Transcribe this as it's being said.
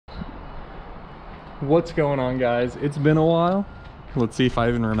What's going on, guys? It's been a while. Let's see if I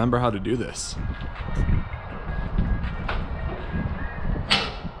even remember how to do this.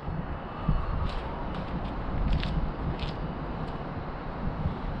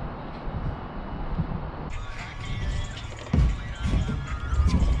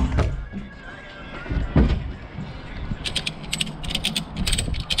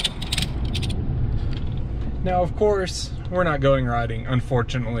 Now, of course, we're not going riding,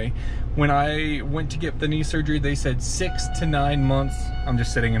 unfortunately. When I went to get the knee surgery, they said 6 to 9 months. I'm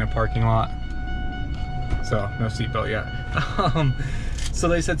just sitting in a parking lot, so no seatbelt yet. So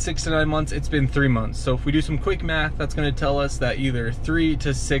they said 6 to 9 months. It's been 3 months. So if we do some quick math, that's going to tell us that either 3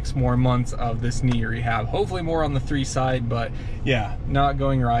 to 6 more months of this knee rehab. Hopefully more on the 3 side, but yeah, not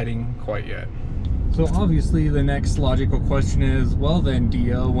going riding quite yet. So obviously the next logical question is, well then,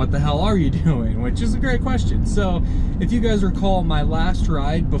 DeeO, what the hell are you doing? Which is a great question. So if you guys recall my last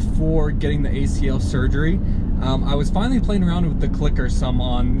ride before getting the ACL surgery, I was finally playing around with the clicker some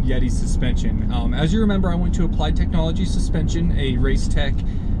on Yeti suspension. As you remember, I went to Applied Technology Suspension, a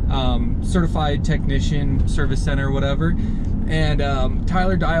RaceTech certified technician service center, whatever. And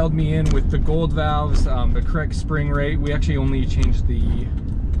Tyler dialed me in with the gold valves, the correct spring rate. We actually only changed the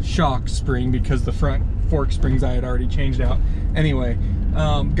shock spring because the front fork springs I had already changed out. Anyway,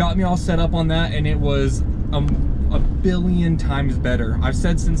 got me all set up on that, and it was a billion times better. I've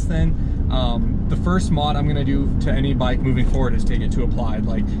said since then, the first mod I'm gonna do to any bike moving forward is take it to Applied.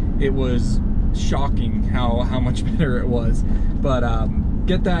 Like, it was shocking how much better it was. But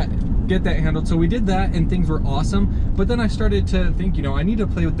get that handled. So we did that and things were awesome. But then I started to think, you know, I need to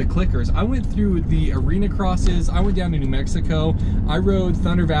play with the clickers. I went through the arena crosses, I went down to New Mexico, I rode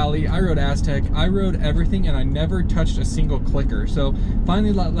Thunder Valley, I rode Aztec, I rode everything, and I never touched a single clicker. So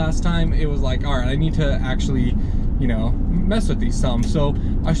finally last time it was like, all right, I need to actually, you know, mess with these some. So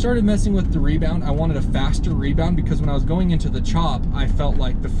I started messing with the rebound. I wanted a faster rebound because when I was going into the chop, I felt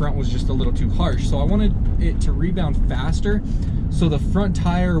like the front was just a little too harsh. So I wanted it to rebound faster, so the front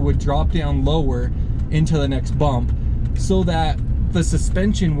tire would drop down lower into the next bump, so that the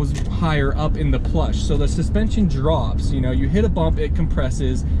suspension was higher up in the plush. So the suspension drops, you know, you hit a bump, it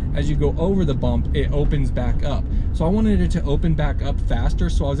compresses. As you go over the bump, it opens back up. So I wanted it to open back up faster,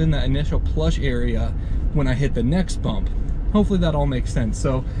 so I was in that initial plush area when I hit the next bump. Hopefully that all makes sense.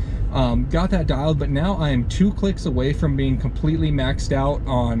 So got that dialed, but now I am 2 clicks away from being completely maxed out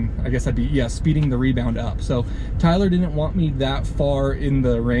on, I guess I'd be, yeah, speeding the rebound up. So Tyler didn't want me that far in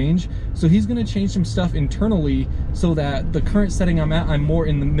the range, so he's gonna change some stuff internally so that the current setting I'm at, I'm more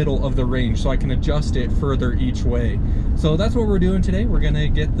in the middle of the range, so I can adjust it further each way. So that's what we're doing today. We're gonna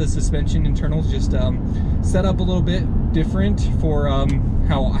get the suspension internals just set up a little bit different for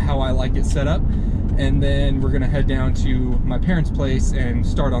how I like it set up. And then we're gonna head down to my parents' place and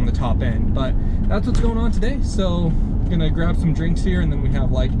start on the top end. But that's what's going on today. So gonna grab some drinks here, and then we have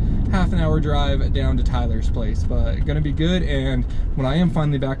like half an hour drive down to Tyler's place. But gonna be good, and when I am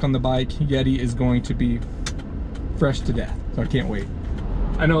finally back on the bike, Yeti is going to be fresh to death. So I can't wait.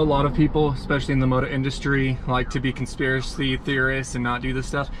 I know a lot of people, especially in the moto industry, like to be conspiracy theorists and not do this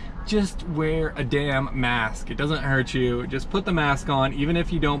stuff. Just wear a damn mask. It doesn't hurt you. Just put the mask on, even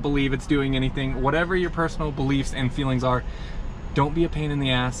if you don't believe it's doing anything. Whatever your personal beliefs and feelings are, don't be a pain in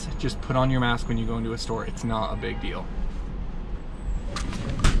the ass. Just put on your mask when you go into a store. It's not a big deal.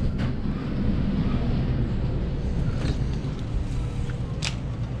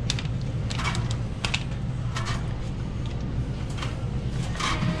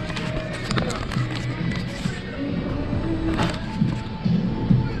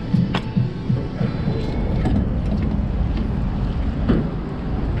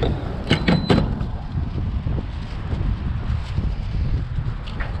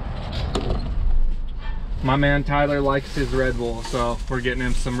 My man Tyler likes his Red Bull, so we're getting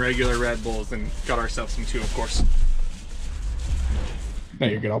him some regular Red Bulls and got ourselves some too, of course. No,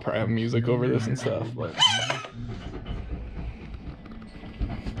 you're good. I'll probably have music over this and stuff, but...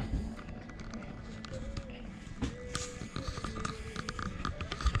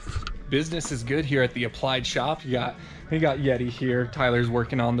 Business is good here at the Applied shop. You got Yeti here. Tyler's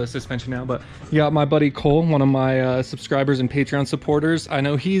working on the suspension now, but you got my buddy Cole, one of my subscribers and Patreon supporters. I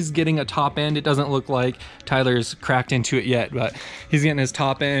know he's getting a top end. It doesn't look like Tyler's cracked into it yet, but he's getting his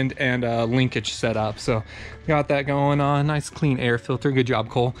top end and linkage set up. So got that going on. Nice clean air filter. Good job,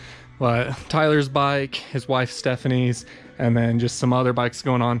 Cole. But Tyler's bike, his wife Stephanie's, and then just some other bikes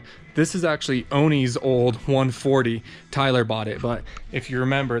going on. This is actually Oni's old 140. Tyler bought it, but if you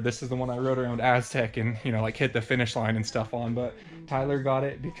remember, this is the one I rode around Aztec and, you know, like hit the finish line and stuff on. But Tyler got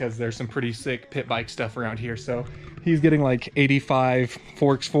it because there's some pretty sick pit bike stuff around here. So he's getting like 85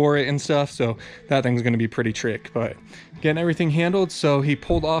 forks for it and stuff, so that thing's gonna be pretty trick. But getting everything handled, so he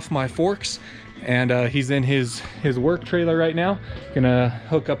pulled off my forks, and he's in his work trailer right now, gonna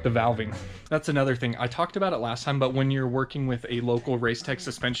hook up the valving. That's another thing. I talked about it last time, but when you're working with a local RaceTech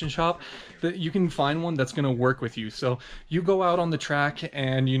suspension shop, that you can find one that's going to work with you. So you go out on the track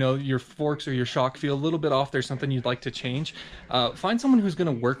and, you know, your forks or your shock feel a little bit off, there's something you'd like to change. Find someone who's going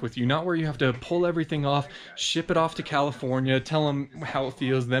to work with you, not where you have to pull everything off, ship it off to California, tell them how it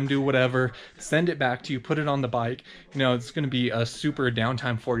feels, them do whatever, send it back to you, put it on the bike. You know, it's going to be a super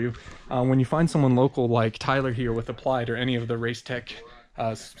downtime for you. When you find someone local like Tyler here with Applied or any of the RaceTech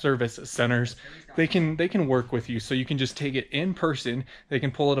service centers, they can work with you, so you can just take it in person, they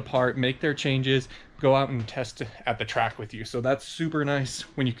can pull it apart, make their changes, go out and test at the track with you. So that's super nice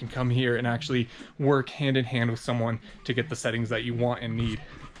when you can come here and actually work hand in hand with someone to get the settings that you want and need.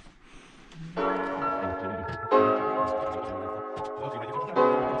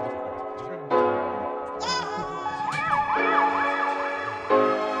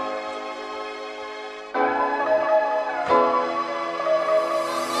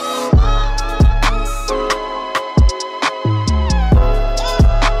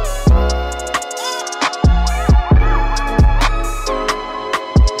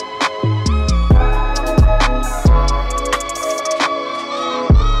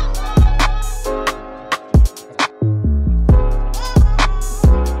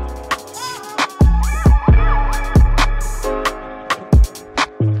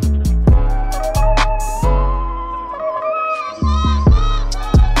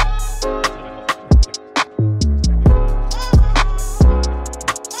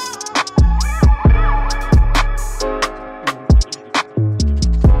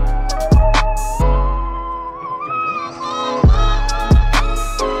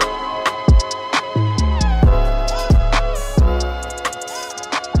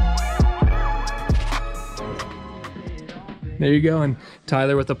 There you go. And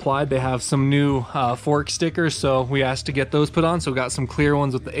Tyler with Applied, they have some new fork stickers, so we asked to get those put on. So we got some clear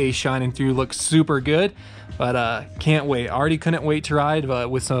ones with the A shining through, looks super good. But can't wait. Already couldn't wait to ride,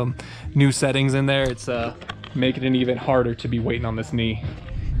 but with some new settings in there, it's making it even harder to be waiting on this knee.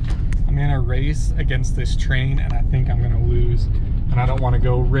 I'm in a race against this train, and I think I'm gonna lose. And I don't want to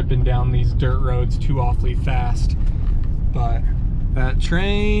go ripping down these dirt roads too awfully fast. But that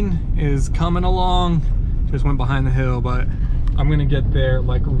train is coming along. Just went behind the hill, but I'm gonna get there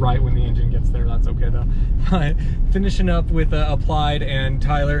like right when the engine gets there. That's okay though. But finishing up with Applied and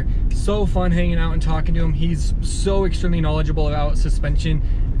Tyler, so fun hanging out and talking to him. He's so extremely knowledgeable about suspension,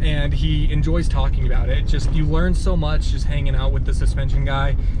 and he enjoys talking about it. Just, you learn so much just hanging out with the suspension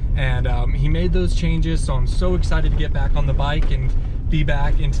guy, and he made those changes, so I'm so excited to get back on the bike and be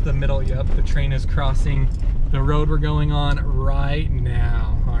back into the middle. Yep, the train is crossing the road we're going on right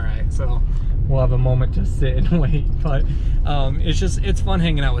now. All right, so we'll have a moment to sit and wait, but it's fun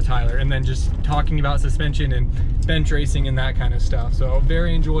hanging out with Tyler and then just talking about suspension and bench racing and that kind of stuff. So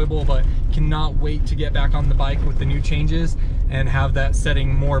very enjoyable, but cannot wait to get back on the bike with the new changes and have that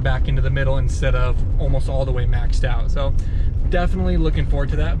setting more back into the middle instead of almost all the way maxed out. So definitely looking forward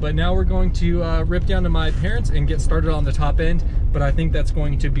to that. But now we're going to rip down to my parents and get started on the top end, but I think that's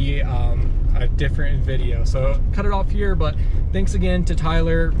going to be a different video, so cut it off here. But thanks again to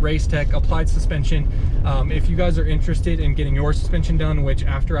Tyler, RaceTech, Applied Suspension. If you guys are interested in getting your suspension done, which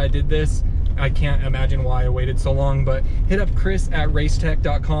after I did this, I can't imagine why I waited so long, but hit up Chris at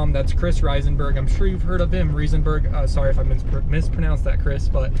racetech.com. That's Chris Reisenberg. I'm sure you've heard of him, Reisenberg. Sorry if I mispronounced that, Chris,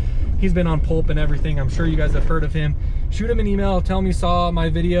 but he's been on Pulp and everything. I'm sure you guys have heard of him. Shoot him an email, tell him you saw my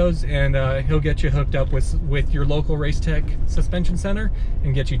videos, and he'll get you hooked up with your local RaceTech suspension center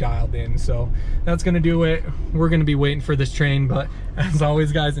and get you dialed in. So that's gonna do it. We're gonna be waiting for this train, but as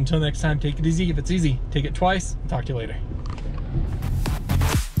always guys, until next time, take it easy. If it's easy, take it twice. Talk to you later.